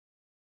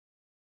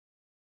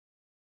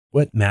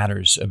What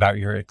matters about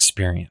your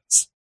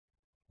experience?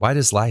 Why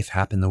does life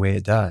happen the way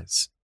it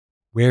does?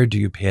 Where do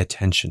you pay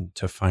attention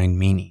to find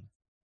meaning?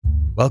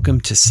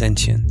 Welcome to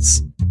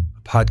Sentience,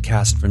 a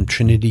podcast from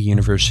Trinity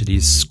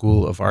University's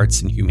School of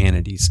Arts and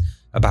Humanities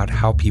about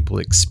how people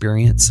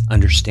experience,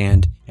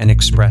 understand, and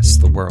express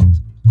the world.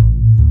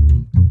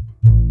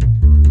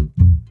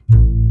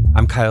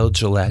 I'm Kyle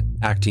Gillette,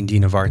 Acting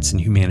Dean of Arts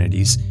and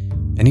Humanities,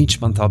 and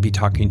each month I'll be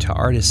talking to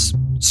artists,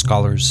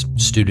 scholars,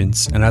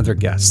 students, and other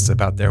guests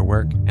about their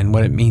work and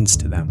what it means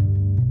to them.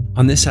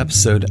 On this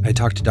episode, I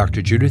talked to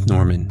Dr. Judith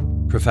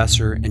Norman,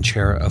 professor and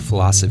chair of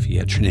philosophy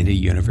at Trinity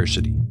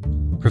University.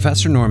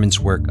 Professor Norman's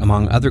work,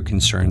 among other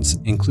concerns,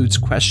 includes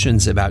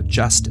questions about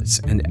justice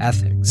and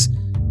ethics,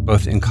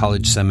 both in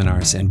college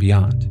seminars and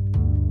beyond.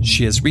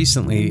 She has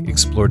recently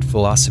explored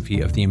philosophy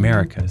of the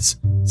Americas,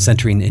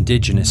 centering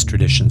indigenous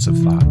traditions of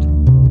thought.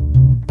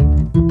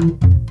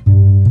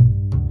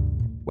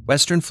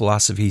 Western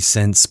philosophy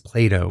since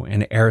Plato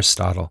and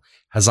Aristotle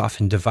has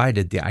often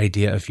divided the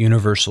idea of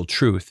universal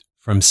truth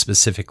from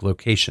specific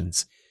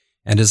locations,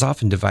 and has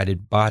often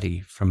divided body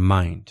from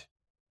mind.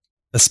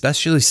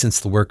 Especially since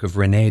the work of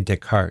René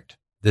Descartes,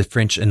 the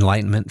French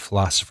Enlightenment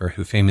philosopher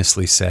who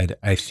famously said,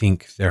 "I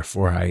think,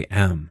 therefore I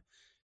am,"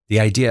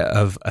 the idea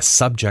of a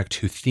subject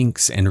who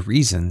thinks and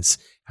reasons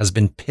has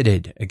been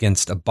pitted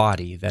against a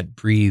body that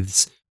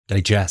breathes,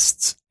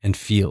 digests, and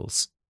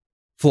feels.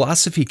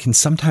 Philosophy can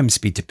sometimes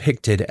be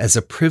depicted as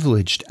a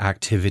privileged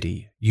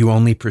activity you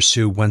only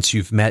pursue once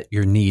you've met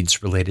your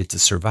needs related to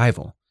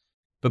survival.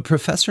 But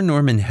Professor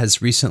Norman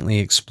has recently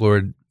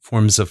explored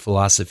forms of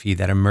philosophy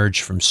that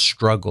emerge from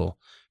struggle,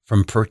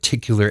 from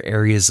particular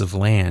areas of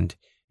land,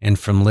 and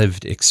from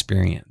lived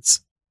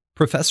experience.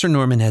 Professor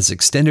Norman has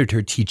extended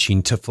her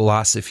teaching to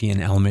philosophy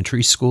in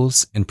elementary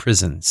schools and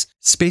prisons,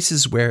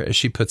 spaces where, as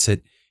she puts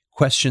it,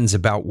 questions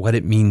about what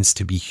it means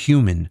to be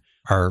human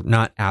are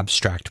not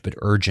abstract but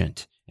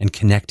urgent and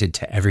connected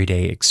to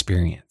everyday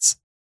experience.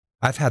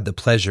 I've had the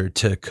pleasure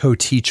to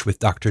co-teach with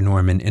Dr.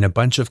 Norman in a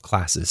bunch of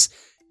classes,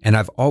 and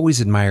I've always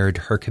admired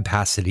her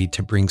capacity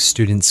to bring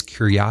students'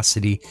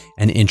 curiosity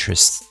and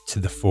interests to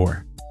the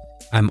fore.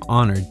 I'm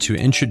honored to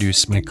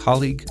introduce my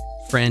colleague,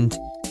 friend,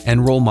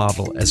 and role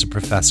model as a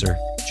professor,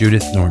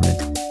 Judith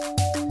Norman.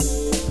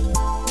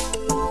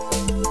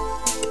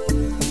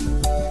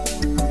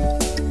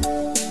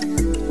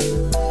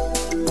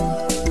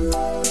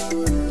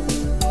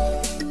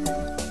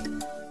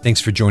 Thanks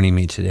for joining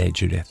me today,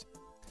 Judith.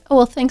 Oh,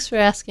 well, thanks for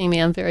asking me.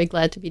 I'm very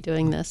glad to be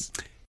doing this.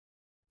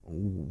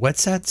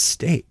 What's at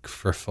stake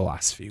for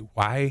philosophy?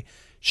 Why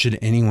should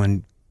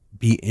anyone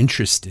be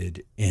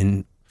interested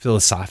in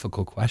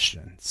philosophical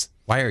questions?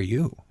 Why are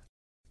you?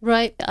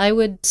 Right. I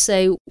would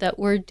say that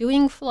we're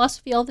doing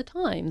philosophy all the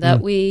time, that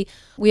we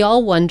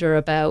all wonder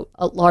about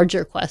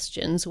larger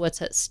questions,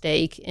 what's at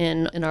stake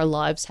in our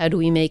lives, how do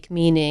we make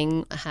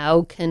meaning,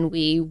 how can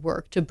we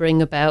work to bring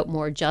about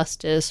more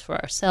justice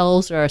for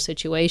ourselves or our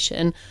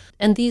situation.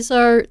 And these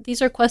are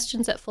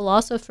questions that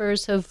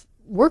philosophers have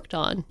worked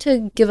on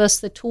to give us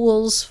the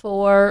tools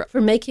for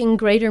making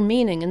greater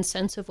meaning and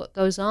sense of what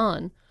goes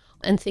on,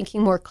 and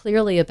thinking more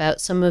clearly about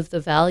some of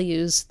the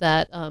values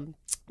that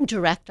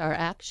direct our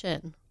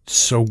action.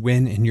 So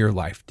when in your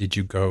life did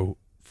you go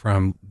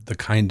from the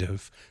kind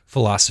of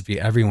philosophy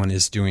everyone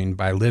is doing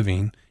by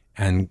living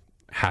and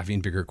having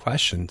bigger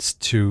questions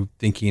to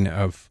thinking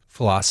of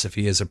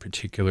philosophy as a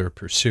particular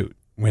pursuit?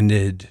 When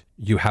did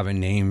you have a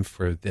name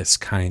for this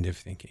kind of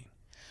thinking?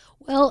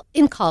 Well,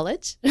 in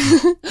college,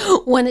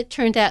 when it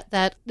turned out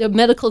that the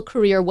medical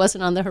career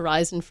wasn't on the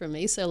horizon for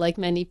me, so like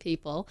many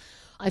people,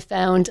 I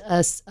found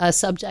a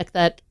subject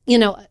that,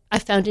 I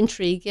found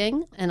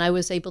intriguing and I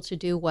was able to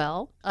do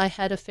well. I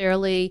had a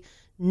fairly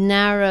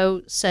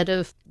narrow set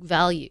of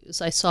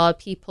values. I saw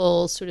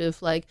people sort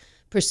of like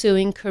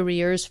pursuing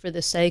careers for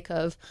the sake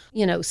of,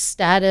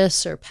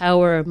 status or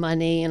power or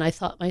money. And I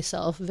thought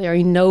myself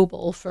very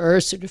noble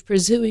for sort of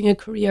pursuing a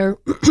career,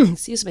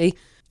 excuse me,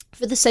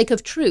 for the sake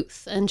of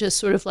truth and just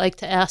sort of like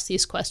to ask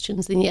these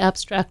questions in the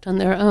abstract on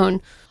their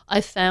own.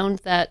 I found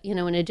that, in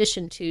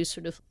addition to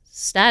sort of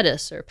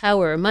status or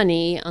power or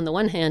money on the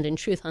one hand and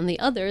truth on the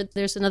other,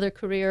 there's another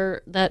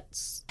career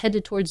that's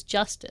headed towards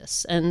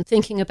justice and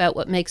thinking about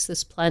what makes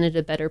this planet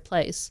a better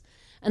place.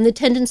 And the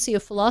tendency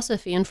of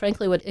philosophy, and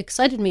frankly what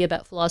excited me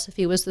about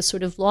philosophy, was the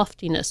sort of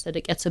loftiness that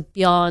it gets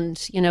beyond,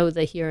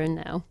 the here and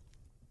now.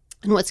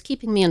 And what's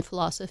keeping me in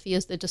philosophy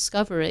is the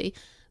discovery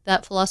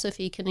that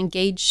philosophy can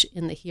engage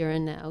in the here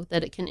and now,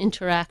 that it can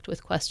interact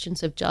with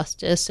questions of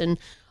justice and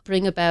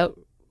bring about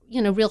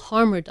real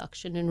harm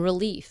reduction and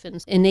relief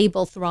and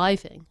enable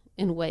thriving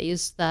in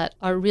ways that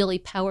are really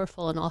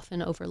powerful and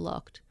often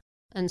overlooked.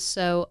 And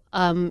so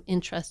I'm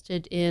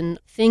interested in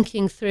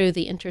thinking through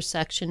the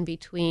intersection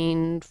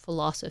between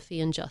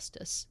philosophy and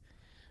justice.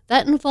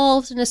 That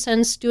involves, in a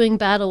sense, doing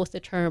battle with the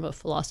term of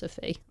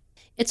philosophy.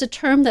 It's a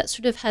term that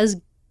sort of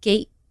has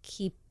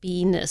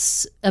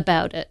gatekeepiness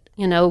about it.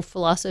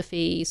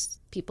 Philosophy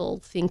people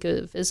think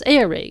of as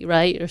airy,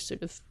 right? Or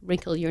sort of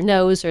wrinkle your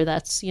nose, or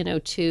that's,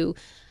 too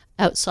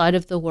outside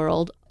of the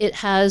world, it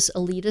has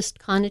elitist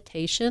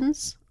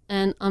connotations,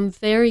 and I'm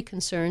very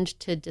concerned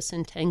to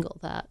disentangle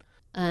that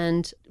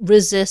and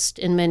resist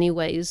in many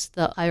ways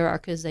the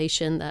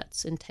hierarchization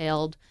that's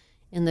entailed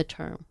in the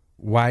term.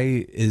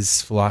 Why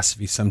is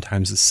philosophy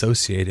sometimes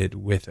associated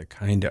with a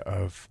kind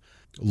of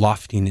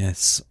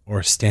loftiness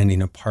or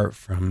standing apart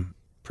from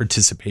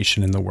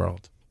participation in the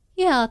world?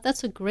 Yeah,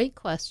 that's a great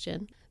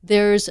question.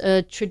 There's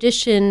a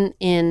tradition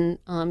in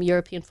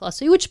European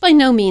philosophy, which by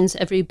no means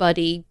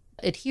everybody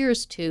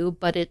adheres to,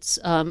 but it's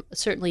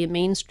certainly a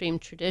mainstream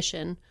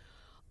tradition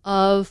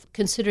of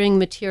considering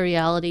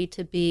materiality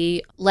to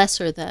be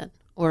lesser than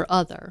or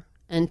other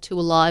and to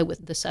ally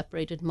with the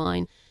separated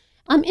mind.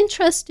 I'm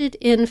interested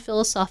in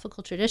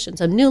philosophical traditions.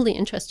 I'm newly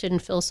interested in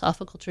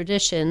philosophical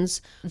traditions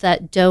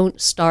that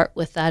don't start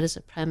with that as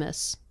a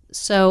premise.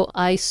 So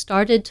I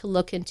started to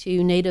look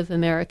into Native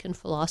American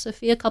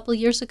philosophy a couple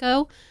years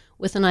ago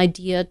with an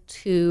idea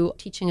to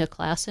teaching a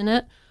class in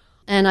it.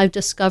 And I've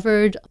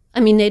discovered,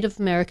 Native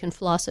American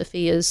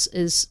philosophy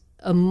is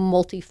a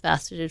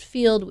multifaceted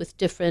field with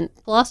different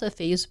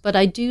philosophies, but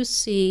I do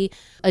see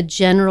a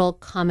general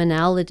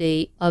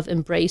commonality of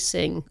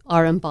embracing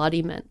our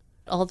embodiment.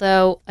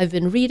 Although I've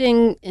been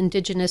reading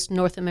indigenous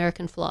North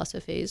American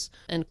philosophies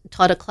and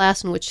taught a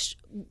class in which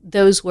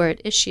those were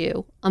at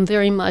issue, I'm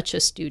very much a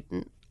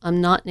student. I'm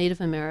not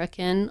Native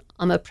American.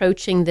 I'm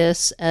approaching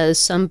this as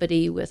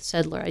somebody with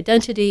settler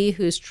identity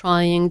who's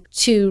trying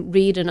to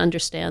read and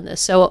understand this.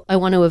 So I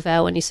want to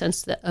avow any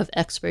sense of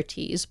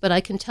expertise, but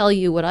I can tell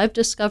you what I've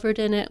discovered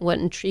in it, what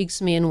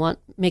intrigues me and what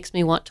makes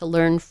me want to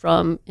learn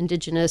from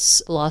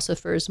indigenous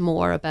philosophers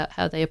more about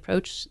how they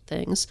approach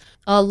things.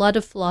 A lot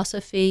of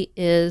philosophy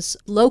is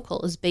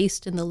local, is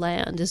based in the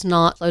land, is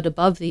not float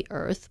above the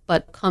earth,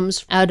 but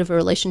comes out of a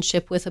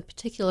relationship with a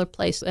particular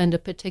place and a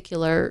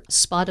particular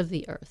spot of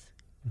the earth.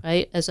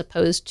 Right, as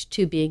opposed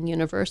to being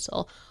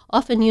universal.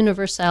 Often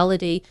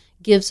universality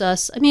gives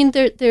us,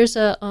 there's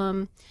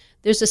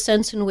a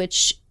sense in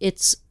which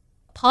it's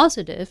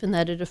positive in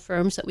that it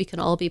affirms that we can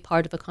all be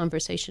part of a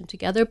conversation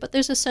together, but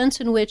there's a sense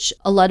in which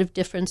a lot of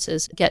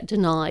differences get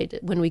denied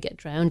when we get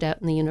drowned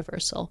out in the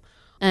universal.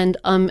 And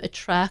I'm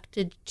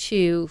attracted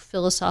to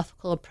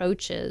philosophical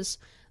approaches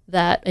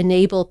that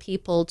enable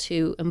people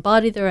to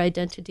embody their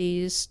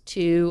identities,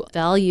 to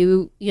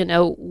value,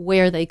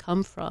 where they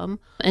come from,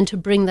 and to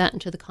bring that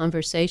into the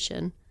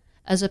conversation,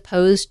 as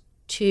opposed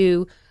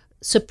to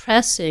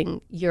suppressing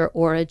your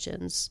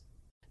origins.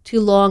 Too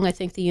long, I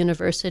think the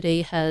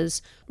university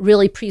has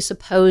really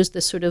presupposed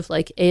this sort of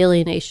like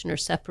alienation or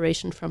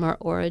separation from our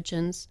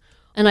origins.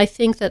 And I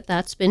think that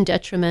that's been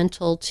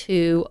detrimental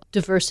to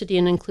diversity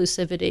and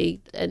inclusivity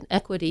and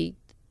equity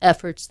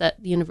efforts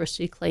that the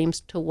university claims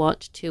to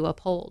want to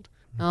uphold.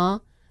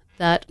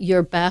 That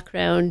your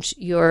background,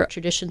 your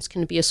traditions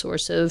can be a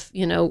source of,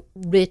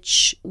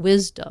 rich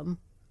wisdom,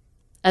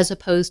 as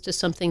opposed to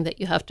something that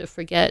you have to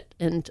forget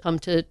and come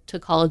to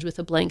college with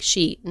a blank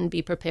sheet and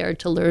be prepared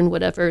to learn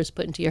whatever is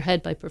put into your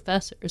head by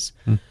professors.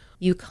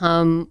 You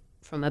come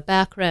from a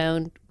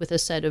background with a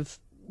set of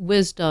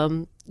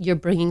wisdom, you're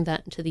bringing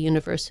that into the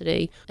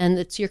university, and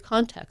it's your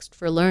context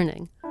for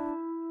learning.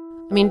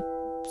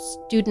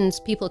 Students,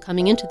 people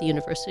coming into the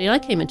university, and I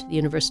came into the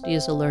university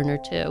as a learner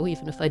too,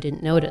 even if I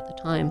didn't know it at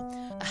the time,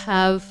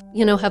 have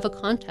a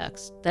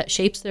context that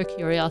shapes their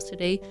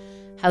curiosity,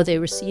 how they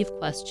receive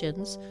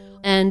questions,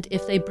 and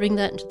if they bring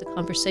that into the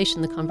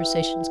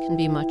conversations can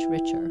be much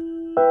richer.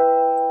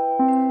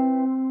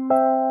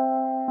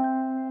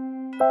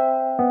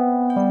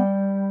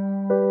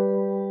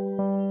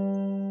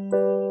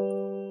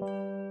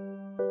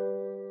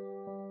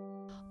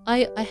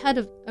 I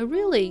had a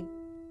really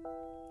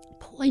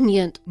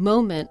poignant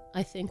moment,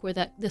 I think, where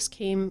this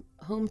came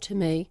home to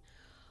me.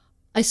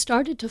 I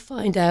started to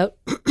find out,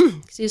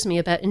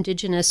 about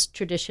indigenous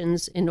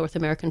traditions in North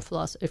American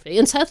philosophy.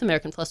 In South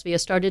American philosophy, I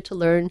started to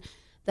learn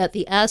that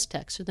the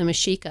Aztecs or the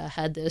Mexica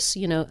had this,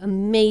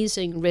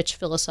 amazing, rich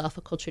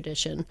philosophical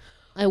tradition.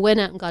 I went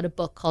out and got a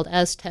book called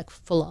Aztec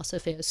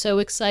Philosophy. I was so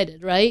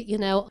excited, right?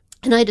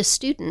 And I had a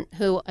student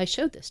who I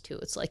showed this to.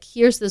 It's like,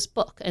 here's this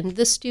book. And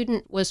this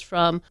student was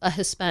from a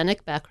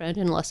Hispanic background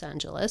in Los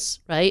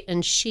Angeles, right?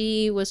 And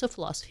she was a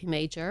philosophy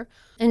major.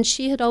 And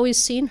she had always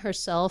seen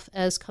herself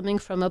as coming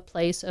from a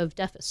place of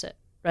deficit,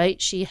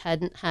 right? She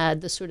hadn't had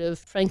the sort of,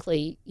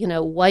 frankly,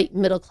 white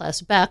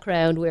middle-class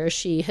background where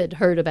she had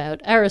heard about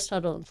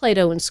Aristotle and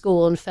Plato in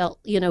school and felt,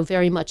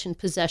 very much in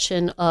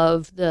possession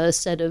of the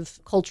set of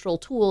cultural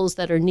tools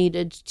that are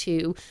needed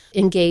to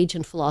engage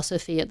in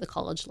philosophy at the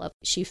college level.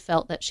 She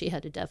felt that she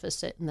had a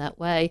deficit in that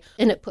way,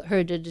 and it put her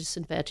at a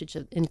disadvantage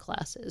in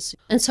classes.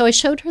 And so I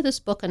showed her this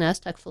book on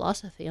Aztec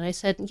philosophy, and I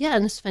said, yeah,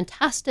 and it's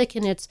fantastic,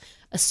 and it's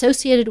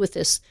associated with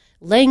this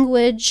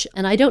language,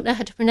 and I don't know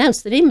how to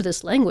pronounce the name of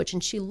this language.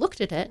 And she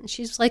looked at it and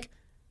she's like,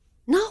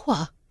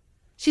 Nawa.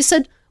 She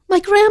said, my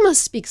grandma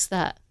speaks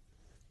that,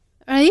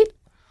 right?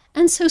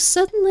 And so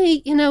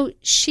suddenly,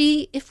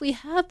 if we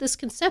have this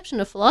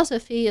conception of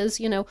philosophy as,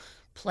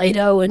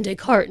 Plato and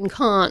Descartes and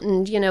Kant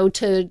and,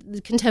 to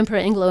the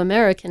contemporary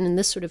Anglo-American in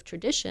this sort of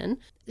tradition,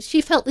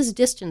 she felt this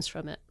distance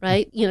from it,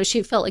 right?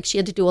 She felt like she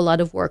had to do a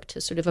lot of work to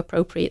sort of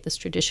appropriate this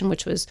tradition,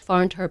 which was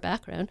foreign to her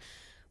background.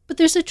 But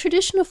there's a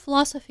tradition of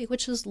philosophy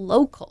which is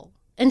local.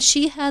 And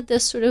she had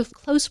this sort of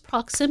close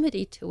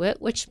proximity to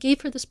it, which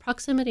gave her this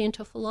proximity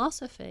into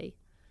philosophy.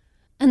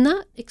 And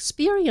that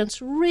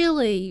experience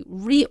really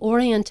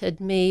reoriented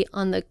me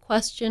on the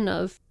question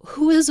of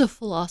who is a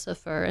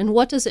philosopher and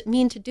what does it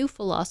mean to do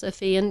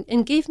philosophy,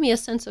 and gave me a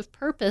sense of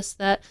purpose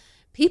that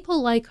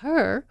people like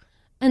her,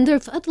 and there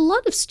are a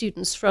lot of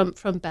students from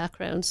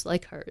backgrounds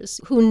like hers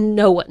who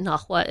know what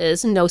Nahua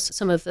is and know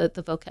some of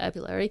the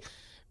vocabulary,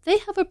 they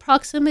have a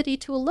proximity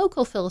to a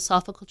local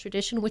philosophical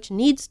tradition which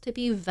needs to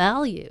be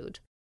valued.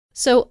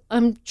 So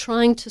I'm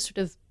trying to sort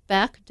of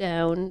back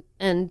down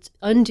and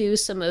undo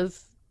some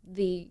of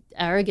the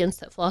arrogance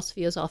that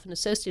philosophy is often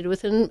associated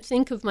with, and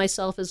think of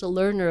myself as a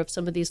learner of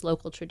some of these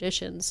local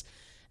traditions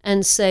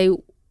and say,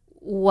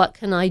 what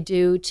can I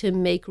do to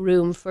make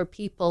room for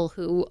people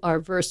who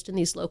are versed in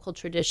these local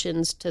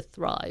traditions to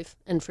thrive,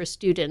 and for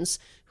students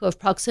who have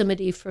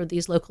proximity for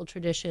these local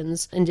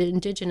traditions and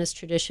indigenous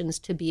traditions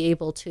to be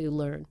able to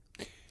learn.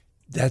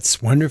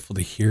 That's wonderful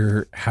to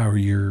hear how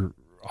you're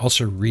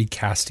also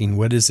recasting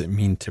what does it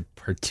mean to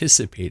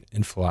participate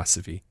in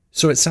philosophy.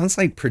 So it sounds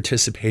like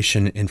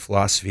participation in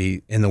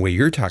philosophy in the way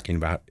you're talking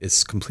about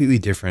is completely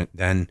different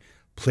than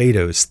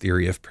Plato's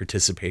theory of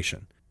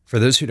participation. For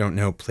those who don't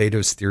know,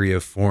 Plato's theory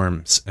of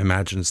forms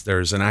imagines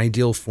there's an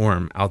ideal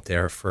form out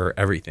there for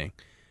everything.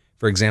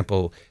 For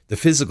example, the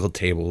physical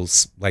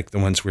tables, like the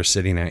ones we're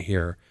sitting at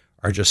here,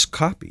 are just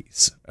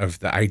copies of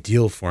the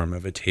ideal form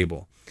of a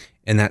table.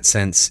 In that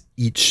sense,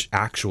 each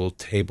actual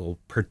table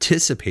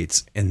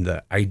participates in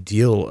the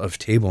ideal of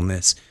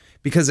tableness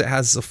because it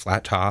has a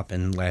flat top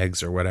and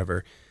legs or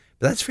whatever.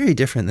 But that's very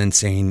different than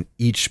saying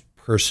each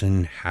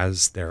person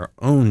has their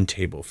own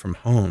table from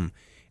home,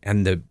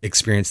 and the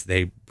experience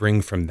they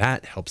bring from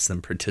that helps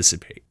them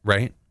participate,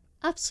 right?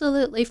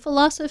 Absolutely.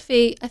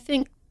 Philosophy, I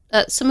think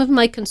some of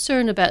my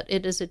concern about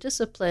it as a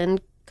discipline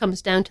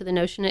comes down to the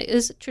notion it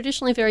is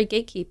traditionally very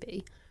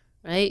gatekeepy,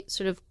 right?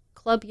 Sort of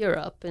Club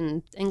Europe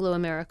and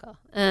Anglo-America.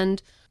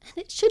 And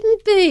it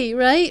shouldn't be,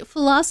 right?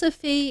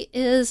 Philosophy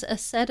is a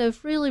set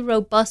of really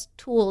robust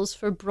tools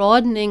for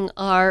broadening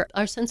our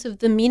sense of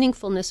the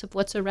meaningfulness of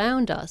what's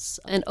around us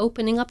and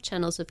opening up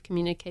channels of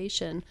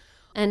communication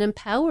and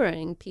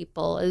empowering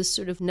people as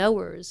sort of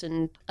knowers.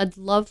 And I'd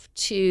love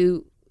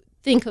to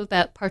think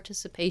about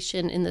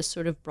participation in this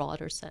sort of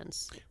broader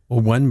sense.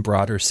 Well, one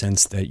broader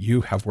sense that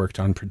you have worked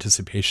on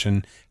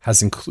participation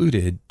has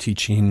included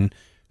teaching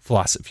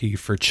philosophy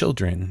for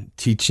children,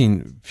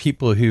 teaching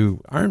people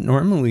who aren't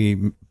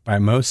normally, by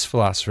most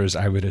philosophers,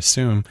 I would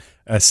assume,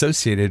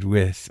 associated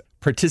with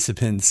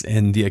participants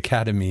in the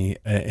academy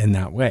in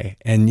that way.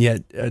 And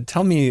yet,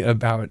 tell me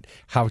about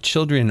how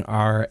children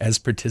are as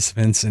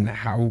participants and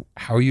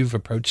how you've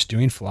approached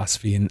doing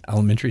philosophy in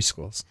elementary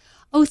schools.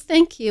 Oh,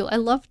 thank you. I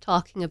love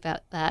talking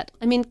about that.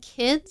 I mean,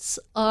 kids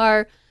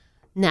are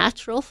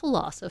natural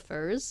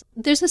philosophers.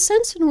 There's a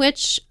sense in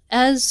which,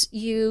 as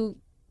you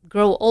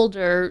grow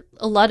older,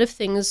 a lot of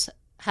things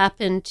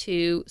happen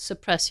to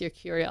suppress your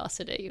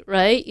curiosity,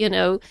 right?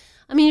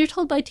 You're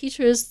told by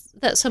teachers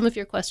that some of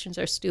your questions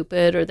are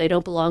stupid or they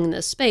don't belong in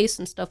this space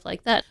and stuff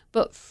like that.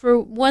 But for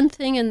one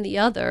thing and the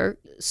other,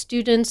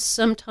 students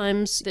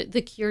sometimes,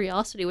 the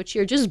curiosity, which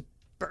you're just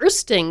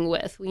bursting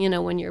with,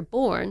 when you're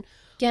born,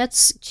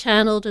 gets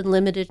channeled and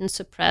limited and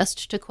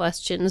suppressed to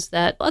questions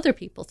that other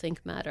people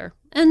think matter.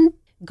 And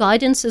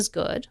guidance is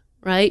good,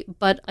 right?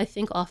 But I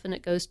think often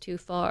it goes too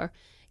far.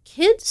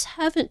 Kids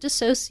haven't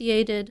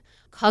dissociated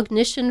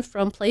cognition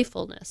from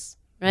playfulness,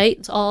 right?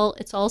 It's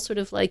all sort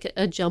of like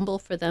a jumble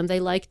for them. They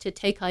like to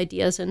take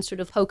ideas and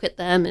sort of poke at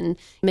them and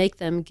make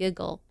them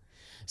giggle.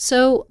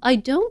 So I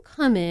don't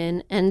come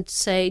in and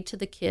say to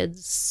the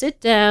kids,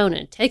 sit down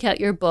and take out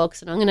your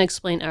books and I'm going to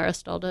explain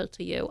Aristotle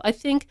to you. I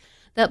think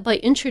that by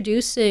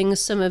introducing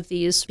some of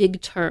these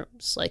big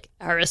terms like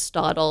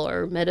Aristotle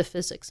or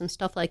metaphysics and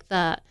stuff like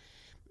that,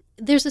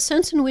 there's a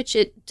sense in which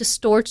it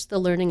distorts the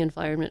learning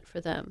environment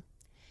for them.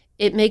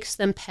 It makes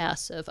them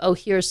passive. Oh,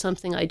 here's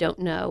something I don't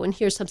know, and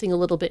here's something a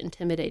little bit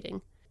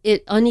intimidating.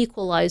 It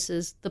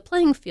unequalizes the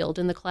playing field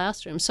in the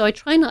classroom. So I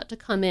try not to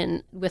come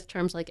in with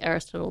terms like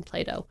Aristotle and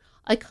Plato.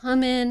 I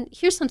come in,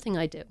 here's something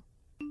I do.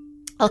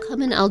 I'll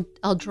come in,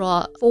 I'll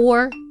draw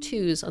 4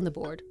 2s on the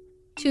board.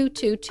 2,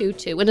 2, 2,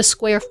 2 in a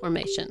square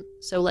formation.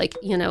 So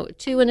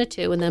 2 and a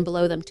 2, and then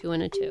below them 2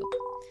 and a 2.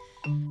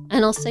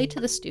 And I'll say to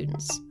the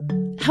students,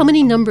 how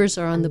many numbers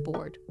are on the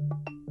board?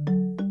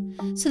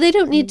 So they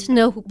don't need to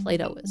know who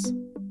Plato is,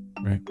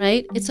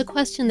 right? It's a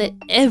question that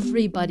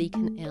everybody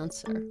can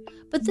answer.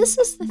 But this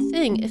is the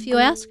thing. If you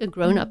ask a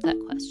grown-up that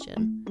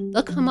question,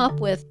 they'll come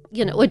up with,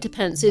 it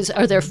depends.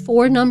 Are there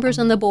 4 numbers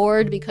on the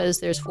board because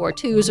there's 4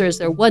 2s, or is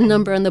there 1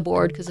 number on the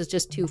board because it's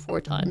just 2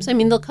 4 times?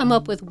 They'll come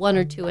up with 1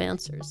 or 2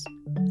 answers.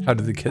 How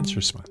do the kids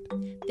respond?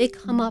 they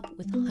come up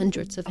with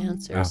hundreds of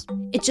answers. Wow.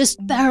 It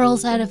just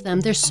barrels out of them.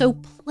 They're so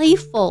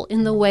playful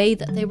in the way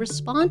that they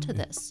respond to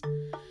this.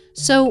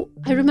 So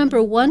I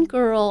remember one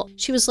girl,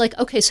 she was like,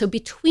 okay, so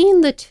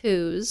between the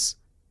twos,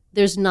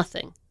 there's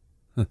nothing,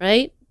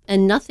 right?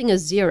 And nothing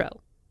is zero.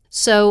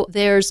 So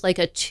there's like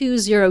a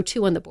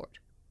 202 on the board.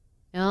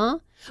 Yeah.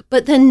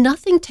 But then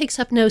nothing takes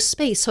up no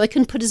space. So I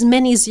can put as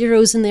many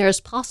zeros in there as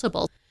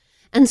possible.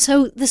 And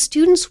so the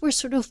students were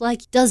sort of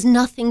like, does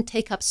nothing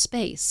take up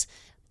space?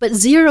 But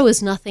zero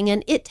is nothing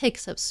and it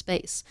takes up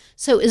space.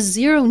 So is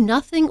zero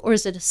nothing or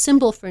is it a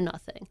symbol for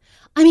nothing?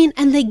 I mean,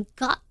 and they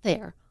got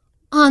there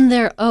on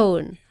their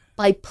own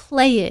by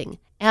playing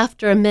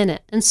after a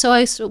minute. And so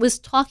I was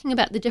talking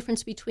about the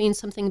difference between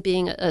something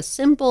being a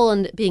symbol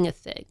and being a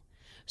thing.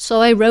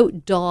 So I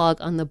wrote dog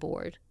on the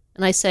board.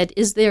 And I said,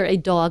 is there a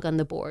dog on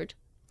the board?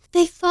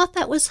 They thought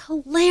that was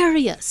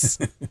hilarious,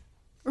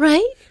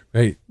 right?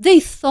 Right. They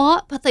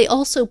thought, but they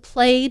also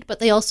played, but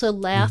they also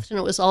laughed, and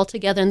it was all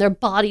together, and their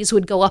bodies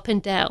would go up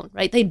and down,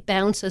 right? They'd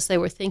bounce as they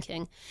were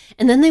thinking.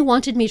 And then they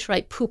wanted me to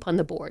write poop on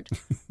the board,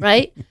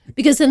 right?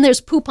 Because then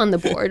there's poop on the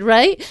board,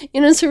 right?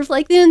 You know, sort of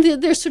like,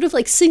 they're sort of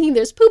like singing,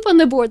 there's poop on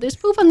the board, there's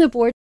poop on the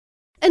board.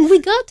 And we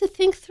got to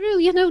think through,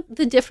 you know,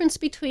 the difference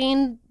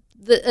between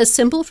a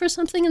symbol for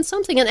something and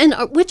something. And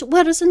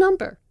what is a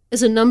number?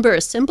 Is a number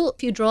a symbol?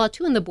 If you draw a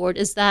 2 on the board,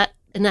 is that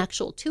an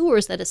actual 2 or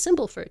is that a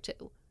symbol for a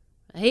 2,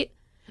 right?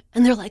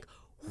 And they're like,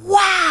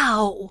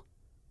 wow,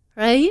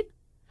 right?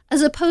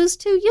 As opposed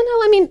to, you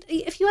know, I mean,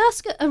 if you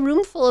ask a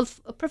room full of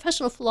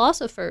professional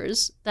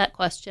philosophers that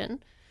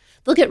question,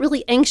 they'll get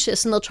really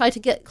anxious and they'll try to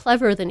get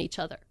cleverer than each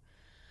other.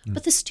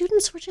 But the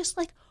students were just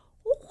like,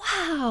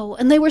 wow.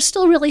 And they were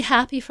still really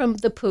happy from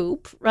the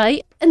poop,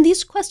 right? And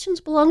these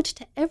questions belonged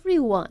to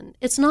everyone.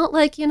 It's not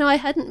like, you know, I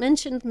hadn't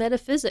mentioned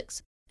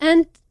metaphysics.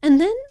 And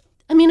then,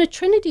 I mean, a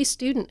Trinity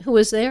student who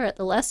was there at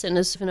the lesson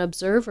as an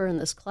observer in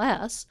this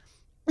class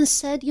and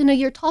said, you know,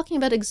 you're talking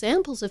about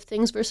examples of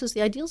things versus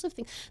the ideals of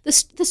things. The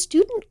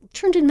student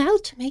turned his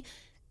mouth to me,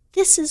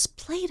 this is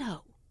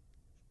Plato,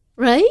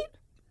 right?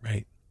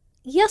 Right.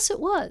 Yes, it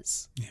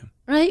was. Yeah.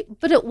 Right?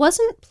 But it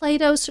wasn't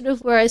Plato sort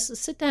of where I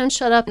sit down,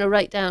 shut up, and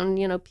write down,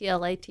 you know,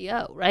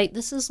 Plato, right?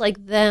 This is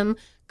like them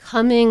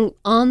coming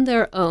on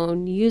their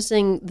own,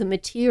 using the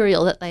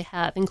material that they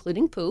have,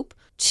 including poop,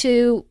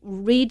 to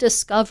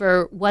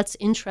rediscover what's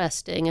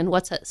interesting and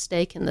what's at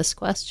stake in this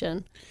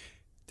question.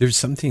 There's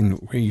something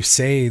where you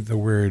say the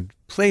word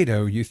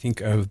Plato, you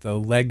think of the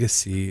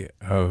legacy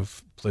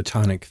of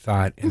Platonic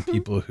thought and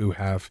people who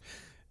have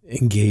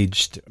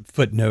engaged,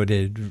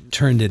 footnoted,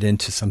 turned it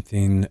into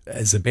something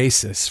as a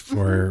basis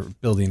for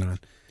building on.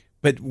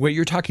 But what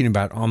you're talking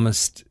about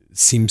almost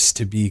seems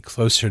to be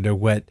closer to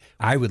what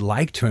I would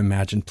like to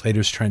imagine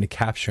Plato's trying to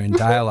capture in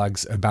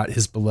dialogues about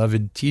his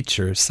beloved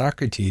teacher,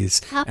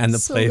 Socrates, and the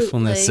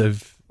playfulness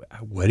of,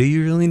 what do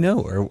you really know?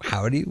 Or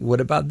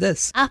what about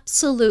this?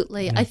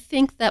 Absolutely. I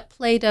think that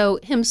Plato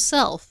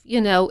himself,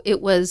 you know, it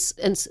was,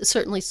 and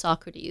certainly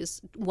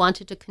Socrates,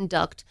 wanted to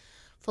conduct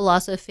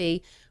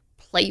philosophy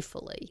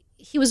playfully.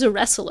 He was a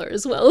wrestler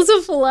as well as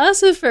a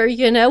philosopher,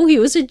 you know, he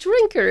was a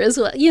drinker as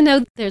well. You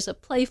know, there's a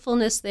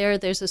playfulness there,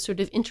 there's a sort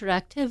of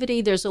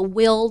interactivity, there's a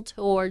will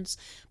towards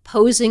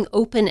posing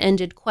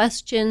open-ended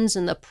questions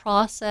in the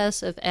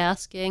process of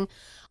asking.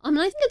 I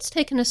think it's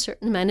taken a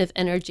certain amount of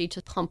energy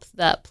to pump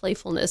that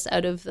playfulness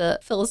out of the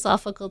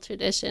philosophical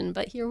tradition,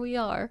 but here we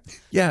are.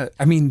 Yeah,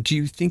 I mean, do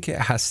you think it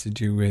has to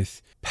do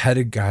with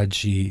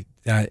pedagogy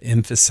that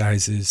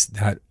emphasizes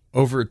that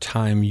over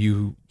time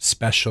you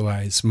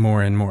specialize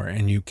more and more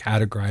and you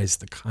categorize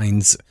the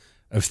kinds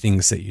of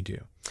things that you do?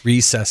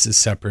 Recess is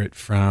separate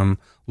from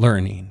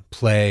learning.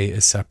 Play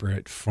is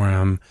separate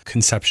from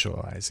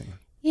conceptualizing.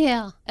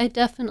 Yeah, I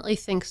definitely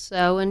think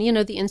so. And, you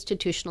know, the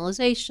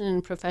institutionalization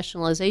and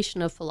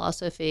professionalization of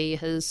philosophy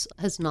has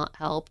not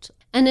helped.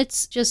 And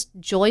it's just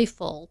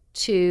joyful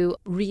to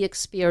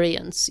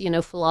re-experience, you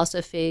know,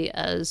 philosophy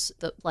as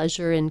the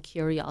pleasure and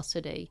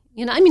curiosity.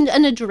 You know, I mean,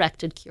 and a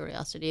directed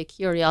curiosity, a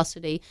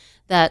curiosity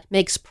that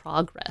makes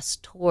progress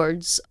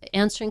towards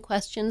answering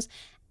questions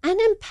and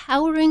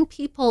empowering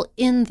people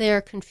in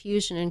their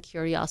confusion and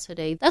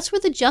curiosity. That's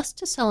where the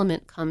justice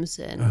element comes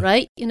in,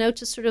 right? You know,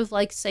 to sort of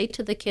like say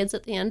to the kids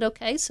at the end,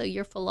 okay, so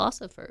you're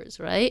philosophers,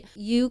 right?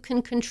 You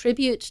can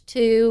contribute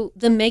to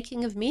the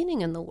making of meaning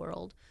in the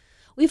world.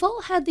 We've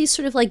all had these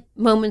sort of like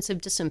moments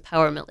of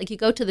disempowerment. Like you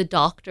go to the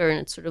doctor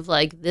and it's sort of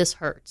like, this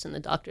hurts. And the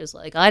doctor's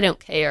like, I don't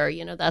care.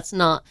 You know, that's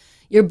not,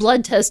 your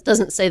blood test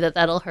doesn't say that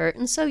that'll hurt.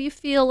 And so you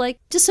feel like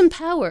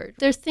disempowered.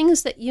 There are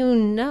things that you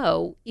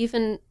know,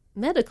 even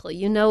medically,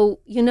 you know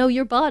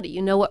your body,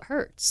 you know what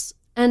hurts.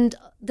 And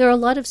there are a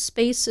lot of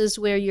spaces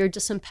where you're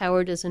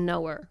disempowered as a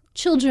knower.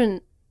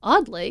 Children,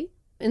 oddly,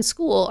 in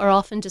school are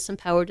often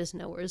disempowered as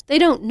knowers. They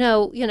don't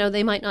know, you know,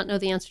 they might not know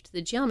the answer to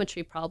the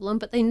geometry problem,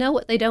 but they know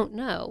what they don't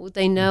know.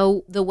 They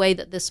know the way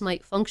that this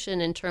might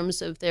function in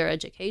terms of their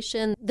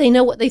education. They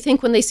know what they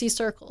think when they see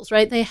circles,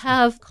 right? They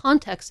have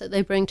context that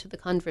they bring to the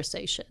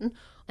conversation.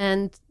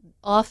 And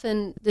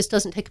often this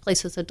doesn't take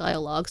place as a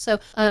dialogue. So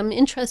I'm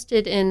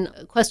interested in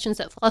questions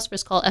that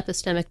philosophers call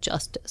epistemic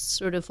justice,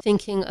 sort of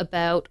thinking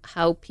about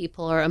how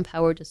people are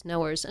empowered as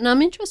knowers. And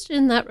I'm interested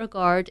in that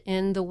regard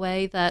in the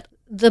way that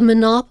the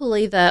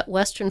monopoly that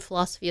Western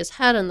philosophy has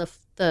had on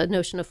the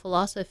notion of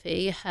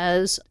philosophy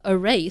has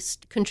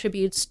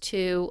contributes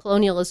to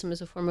colonialism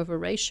as a form of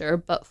erasure,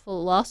 but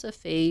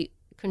philosophy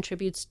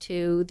contributes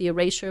to the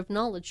erasure of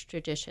knowledge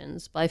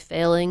traditions by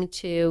failing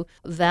to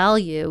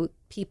value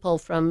people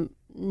from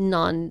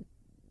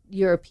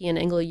non-European,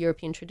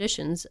 Anglo-European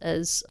traditions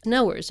as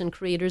knowers and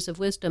creators of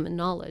wisdom and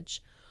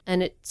knowledge.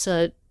 And it's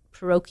a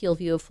parochial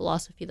view of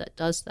philosophy that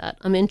does that.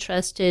 I'm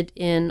interested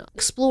in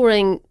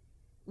exploring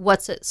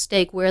what's at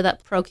stake, where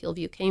that parochial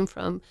view came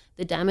from,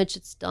 the damage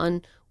it's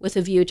done, with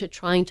a view to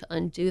trying to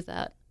undo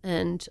that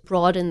and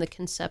broaden the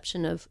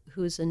conception of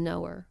who's a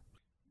knower.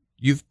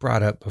 You've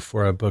brought up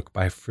before a book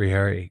by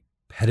Freire,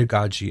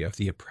 Pedagogy of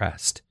the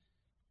Oppressed.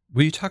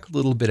 Will you talk a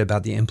little bit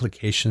about the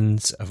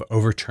implications of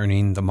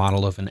overturning the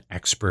model of an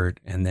expert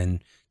and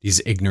then these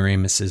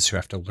ignoramuses who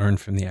have to learn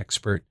from the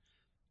expert?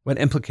 What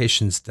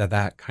implications does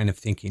that kind of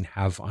thinking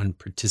have on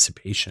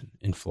participation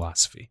in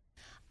philosophy?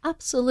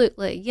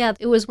 Absolutely. Yeah,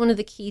 it was one of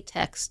the key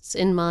texts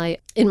in my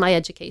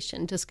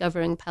education,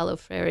 discovering Paulo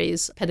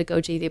Freire's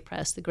Pedagogy of the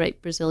Oppressed, the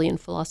great Brazilian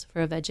philosopher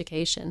of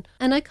education.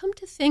 And I come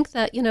to think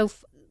that,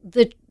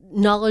 the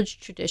knowledge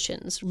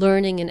traditions,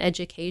 learning and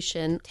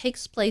education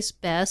takes place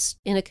best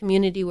in a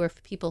community where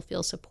people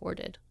feel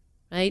supported,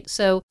 right?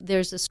 So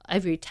there's this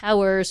ivory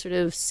tower, sort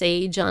of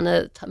sage on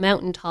a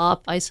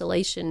mountaintop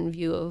isolation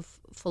view of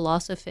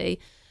philosophy.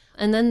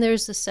 And then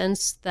there's the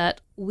sense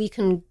that we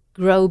can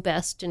grow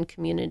best in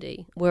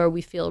community where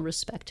we feel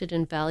respected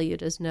and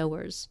valued as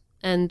knowers.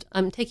 And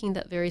I'm taking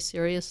that very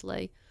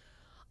seriously.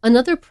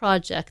 Another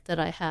project that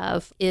I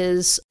have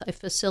is I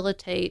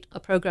facilitate a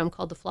program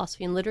called the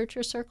Philosophy and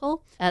Literature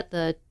Circle at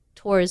the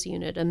Torres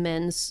Unit, a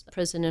men's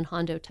prison in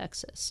Hondo,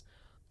 Texas.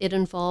 It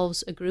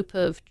involves a group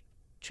of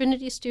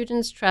Trinity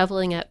students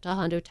traveling out to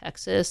Hondo,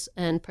 Texas,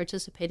 and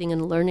participating in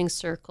a learning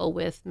circle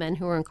with men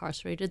who are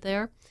incarcerated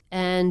there.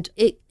 And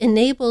it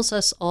enables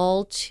us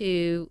all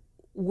to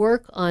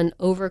work on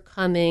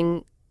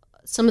overcoming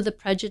some of the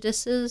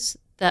prejudices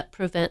that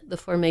prevent the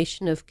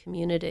formation of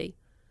community,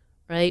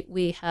 right?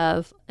 We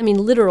have,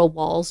 literal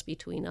walls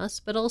between us,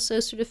 but also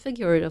sort of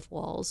figurative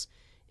walls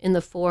in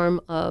the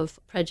form of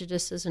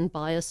prejudices and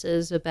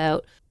biases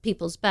about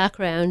people's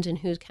background and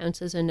who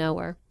counts as a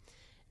knower.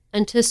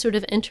 And to sort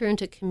of enter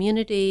into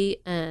community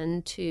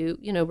and to,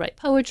 write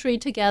poetry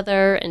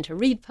together and to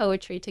read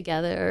poetry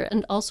together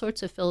and all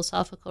sorts of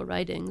philosophical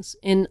writings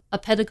in a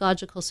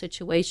pedagogical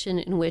situation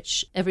in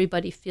which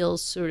everybody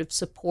feels sort of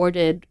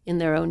supported in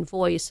their own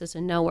voice as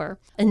a knower,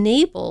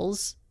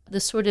 enables the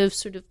sort of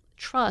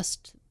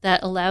trust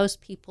that allows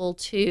people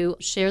to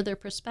share their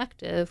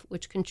perspective,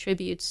 which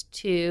contributes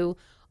to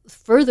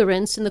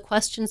furtherance in the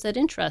questions that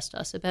interest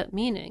us about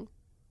meaning,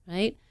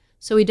 right?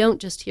 So we don't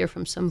just hear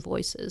from some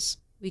voices.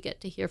 We get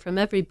to hear from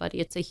everybody.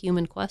 It's a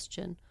human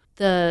question.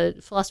 The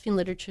Philosophy and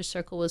Literature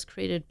Circle was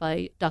created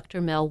by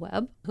Dr. Mel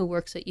Webb, who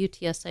works at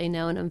UTSA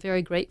now, and I'm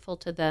very grateful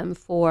to them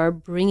for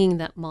bringing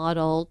that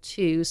model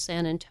to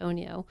San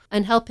Antonio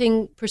and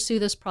helping pursue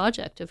this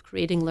project of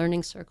creating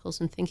learning circles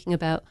and thinking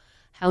about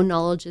how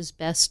knowledge is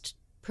best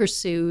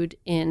pursued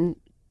in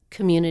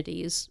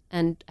communities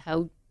and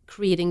how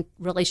creating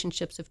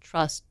relationships of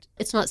trust.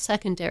 It's not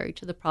secondary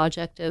to the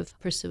project of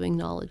pursuing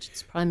knowledge.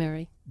 It's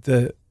primary.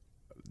 The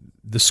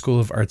School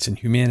of Arts and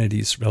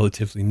Humanities,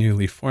 relatively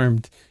newly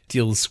formed,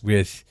 deals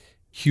with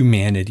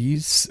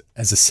humanities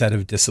as a set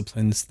of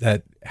disciplines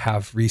that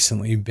have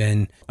recently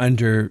been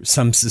under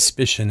some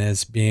suspicion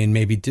as being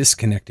maybe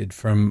disconnected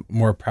from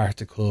more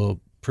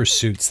practical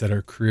pursuits that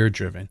are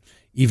career-driven,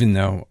 even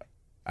though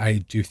I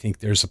do think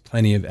there's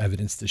plenty of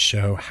evidence to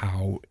show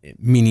how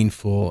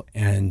meaningful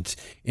and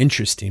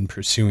interesting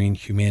pursuing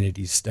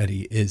humanities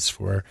study is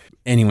for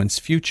anyone's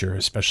future,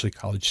 especially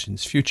college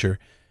students' future.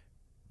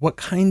 What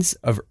kinds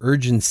of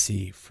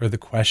urgency for the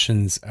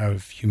questions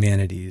of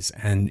humanities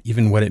and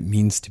even what it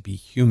means to be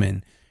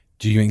human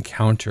do you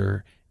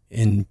encounter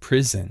in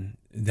prison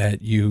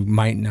that you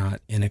might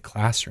not in a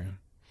classroom?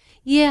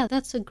 Yeah,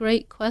 that's a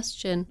great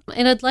question.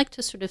 And I'd like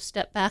to sort of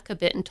step back a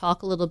bit and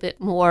talk a little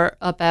bit more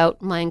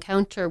about my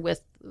encounter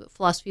with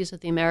philosophies of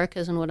the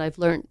Americas and what I've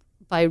learned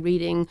by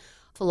reading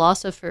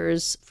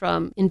philosophers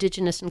from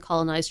indigenous and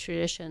colonized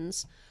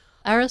traditions.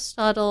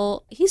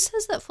 Aristotle, he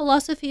says that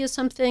philosophy is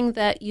something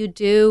that you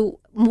do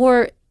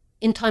more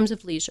in times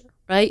of leisure,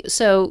 right?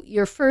 So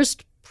your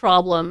first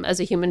problem as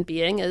a human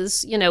being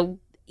is,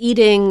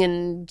 eating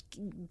and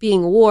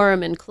being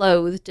warm and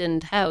clothed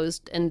and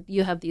housed, and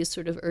you have these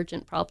sort of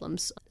urgent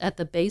problems at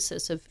the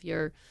basis of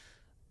your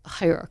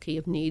hierarchy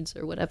of needs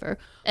or whatever.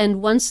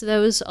 And once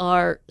those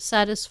are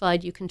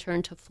satisfied, you can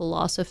turn to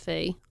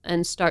philosophy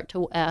and start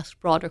to ask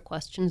broader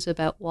questions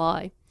about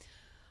why.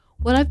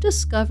 What I've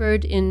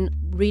discovered in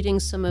reading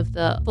some of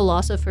the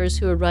philosophers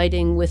who are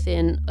writing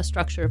within a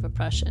structure of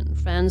oppression,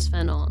 Frantz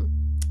Fanon,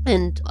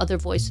 and other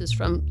voices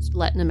from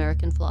Latin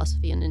American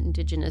philosophy and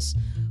indigenous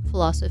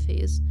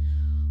philosophies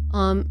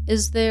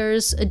is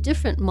there's a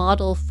different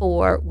model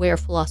for where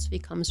philosophy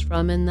comes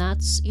from, and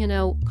that's,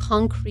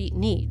 concrete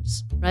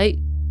needs, right?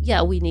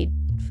 Yeah, we need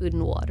food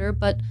and water,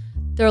 but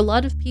there are a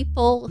lot of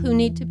people who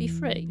need to be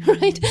free,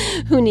 right?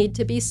 Who need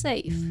to be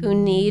safe, who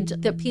need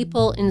the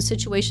people in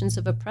situations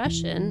of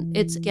oppression.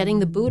 It's getting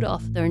the boot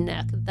off their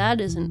neck. That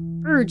is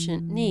an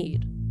urgent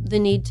need, the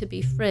need to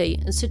be free.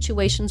 In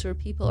situations where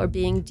people are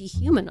being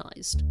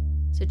dehumanized,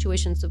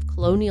 situations of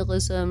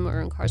colonialism or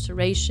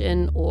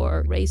incarceration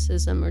or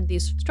racism or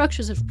these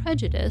structures of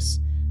prejudice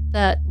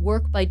that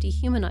work by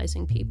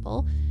dehumanizing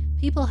people,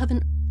 people have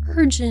an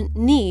urgent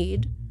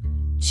need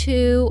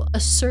to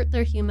assert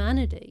their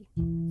humanity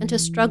and to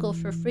struggle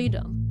for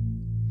freedom.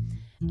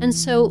 And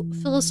so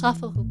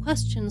philosophical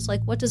questions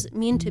like what does it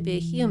mean to be a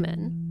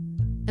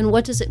human and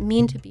what does it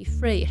mean to be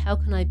free, how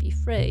can I be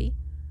free,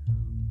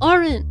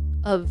 aren't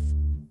of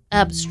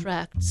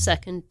abstract,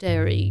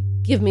 secondary,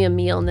 give me a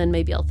meal and then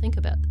maybe I'll think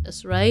about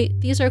this, right?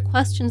 These are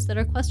questions that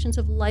are questions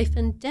of life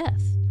and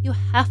death. You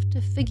have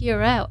to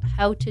figure out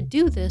how to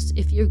do this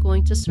if you're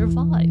going to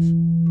survive.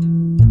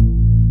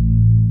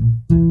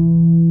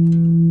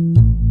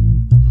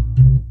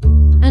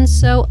 And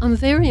so I'm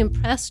very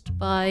impressed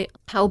by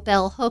how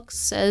Bell Hooks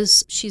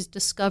says she's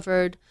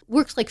discovered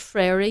works like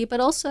Freire,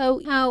 but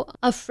also how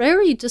a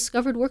Freire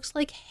discovered works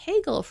like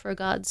Hegel, for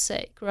God's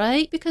sake,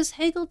 right? Because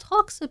Hegel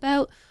talks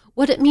about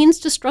what it means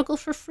to struggle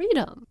for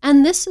freedom.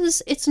 And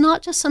it's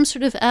not just some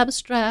sort of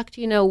abstract,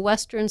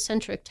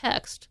 Western-centric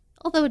text,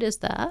 although it is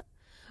that.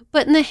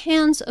 But in the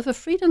hands of a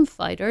freedom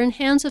fighter, in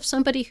hands of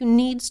somebody who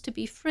needs to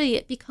be free,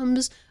 it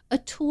becomes a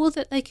tool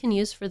that they can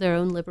use for their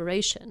own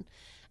liberation.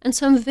 And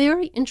so I'm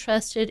very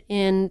interested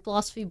in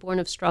philosophy born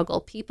of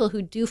struggle, people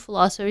who do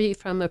philosophy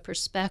from a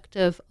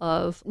perspective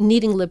of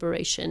needing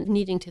liberation,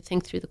 needing to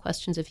think through the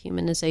questions of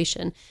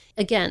humanization.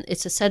 Again,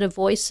 it's a set of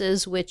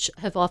voices which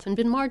have often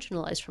been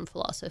marginalized from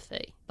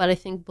philosophy, but I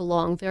think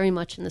belong very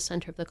much in the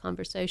center of the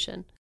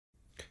conversation.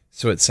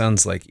 So it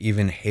sounds like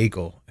even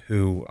Hegel,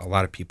 who a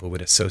lot of people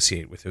would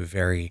associate with a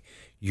very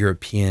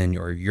European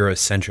or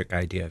Eurocentric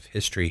idea of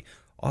history,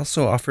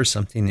 also offers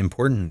something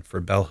important for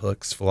Bell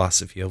Hooks'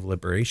 philosophy of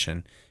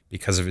liberation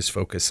because of his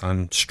focus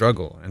on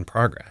struggle and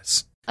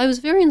progress. I was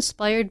very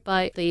inspired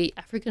by the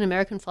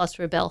African-American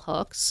philosopher Bell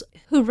Hooks,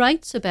 who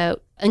writes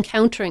about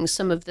encountering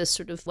some of this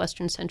sort of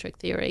Western-centric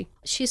theory.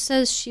 She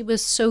says she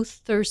was so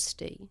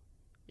thirsty.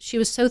 She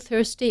was so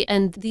thirsty,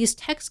 and these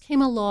texts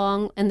came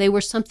along, and they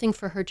were something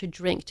for her to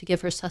drink, to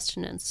give her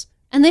sustenance.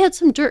 And they had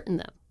some dirt in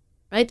them,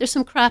 right? There's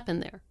some crap in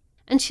there.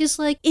 And she's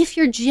like, if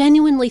you're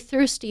genuinely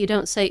thirsty, you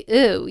don't say,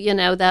 ooh,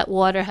 that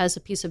water has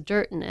a piece of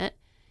dirt in it.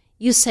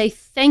 You say,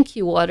 thank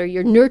you, water.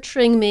 You're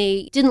nurturing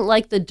me. Didn't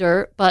like the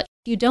dirt, but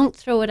you don't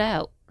throw it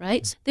out,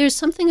 right? There's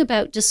something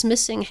about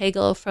dismissing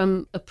Hegel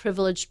from a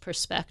privileged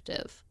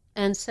perspective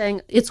and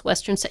saying it's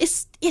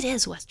it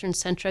is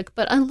Western-centric,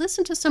 but I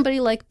listen to somebody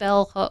like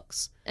Bell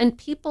Hooks and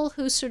people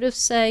who sort of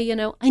say,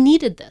 I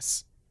needed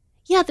this.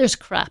 Yeah, there's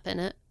crap in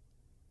it,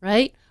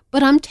 right?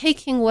 But I'm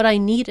taking what I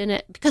need in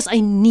it because I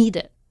need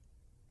it.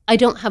 I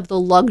don't have the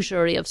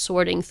luxury of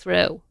sorting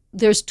through.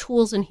 There's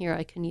tools in here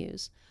I can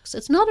use. So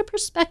it's not a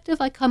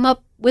perspective I come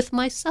up with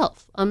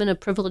myself. I'm in a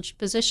privileged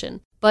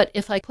position. But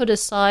if I put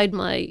aside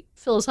my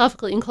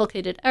philosophically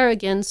inculcated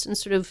arrogance and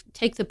sort of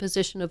take the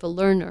position of a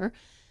learner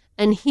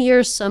and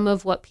hear some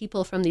of what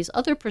people from these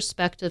other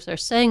perspectives are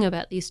saying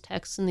about these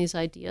texts and these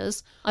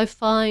ideas, I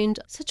find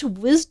such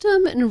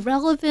wisdom and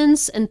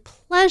relevance and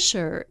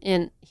pleasure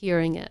in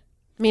hearing it.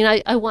 I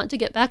mean, I want to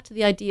get back to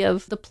the idea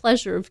of the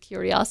pleasure of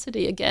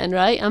curiosity again,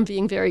 right? I'm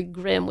being very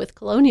grim with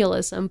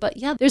colonialism, but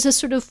yeah, there's a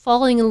sort of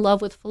falling in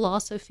love with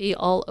philosophy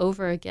all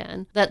over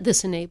again that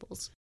this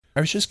enables. I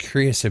was just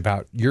curious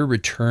about your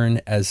return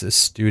as a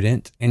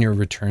student and your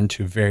return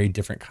to very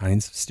different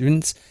kinds of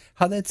students,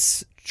 how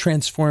that's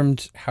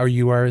transformed how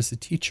you are as a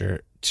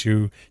teacher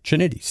to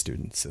Trinity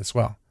students as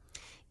well.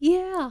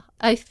 Yeah,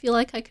 I feel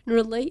like I can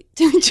relate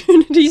to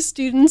Trinity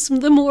students.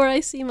 The more I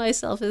see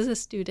myself as a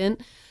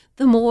student,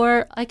 the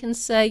more I can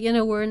say,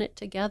 we're in it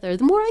together.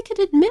 The more I can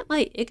admit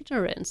my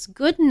ignorance,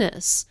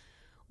 goodness.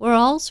 We're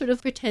all sort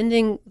of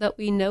pretending that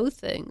we know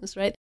things,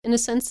 right? In a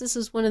sense, this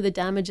is one of the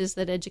damages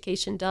that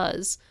education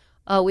does.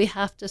 We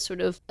have to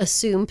sort of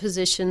assume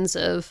positions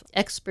of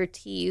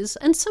expertise,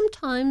 and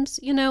sometimes,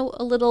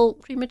 a little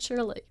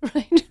prematurely,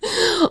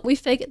 right? We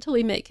fake it till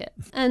we make it.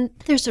 And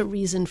there's a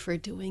reason for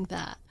doing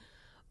that.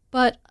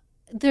 But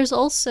there's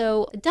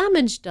also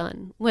damage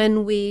done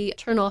when we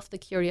turn off the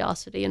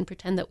curiosity and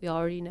pretend that we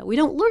already know. We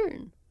don't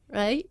learn,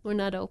 right? We're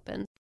not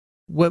open.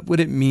 What would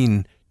it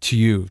mean to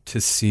you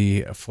to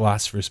see a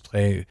philosophy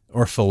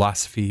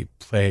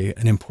play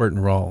an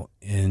important role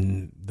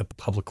in the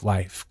public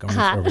life going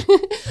forward?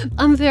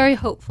 I'm very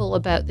hopeful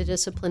about the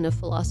discipline of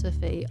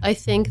philosophy. I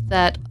think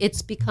that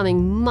it's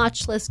becoming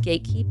much less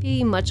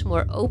gatekeepy, much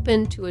more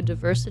open to a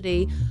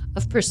diversity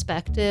of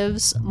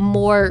perspectives,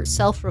 more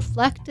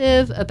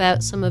self-reflective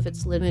about some of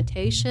its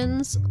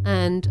limitations,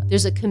 and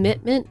there's a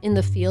commitment in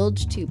the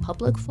field to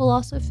public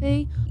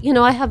philosophy.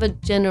 I have a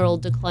general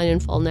decline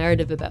and fall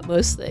narrative about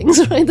most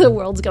things, right? The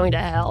world's going to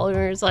hell,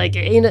 or it's like,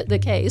 ain't it the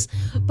case?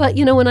 But,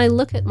 when I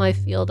look at my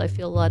field, I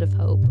feel a lot of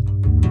hope.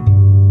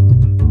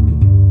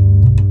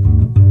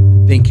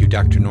 Thank you,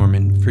 Dr.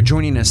 Norman, for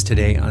joining us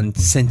today on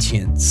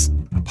Sentience,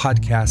 a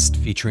podcast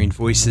featuring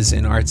voices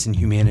in arts and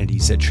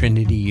humanities at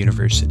Trinity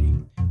University.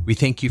 We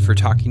thank you for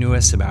talking to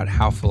us about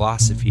how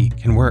philosophy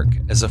can work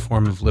as a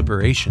form of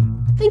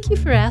liberation. Thank you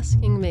for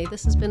asking me.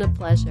 This has been a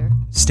pleasure.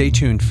 Stay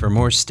tuned for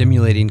more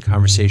stimulating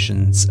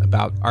conversations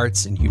about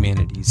arts and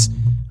humanities.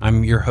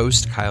 I'm your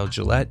host, Kyle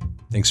Gillette.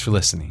 Thanks for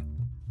listening.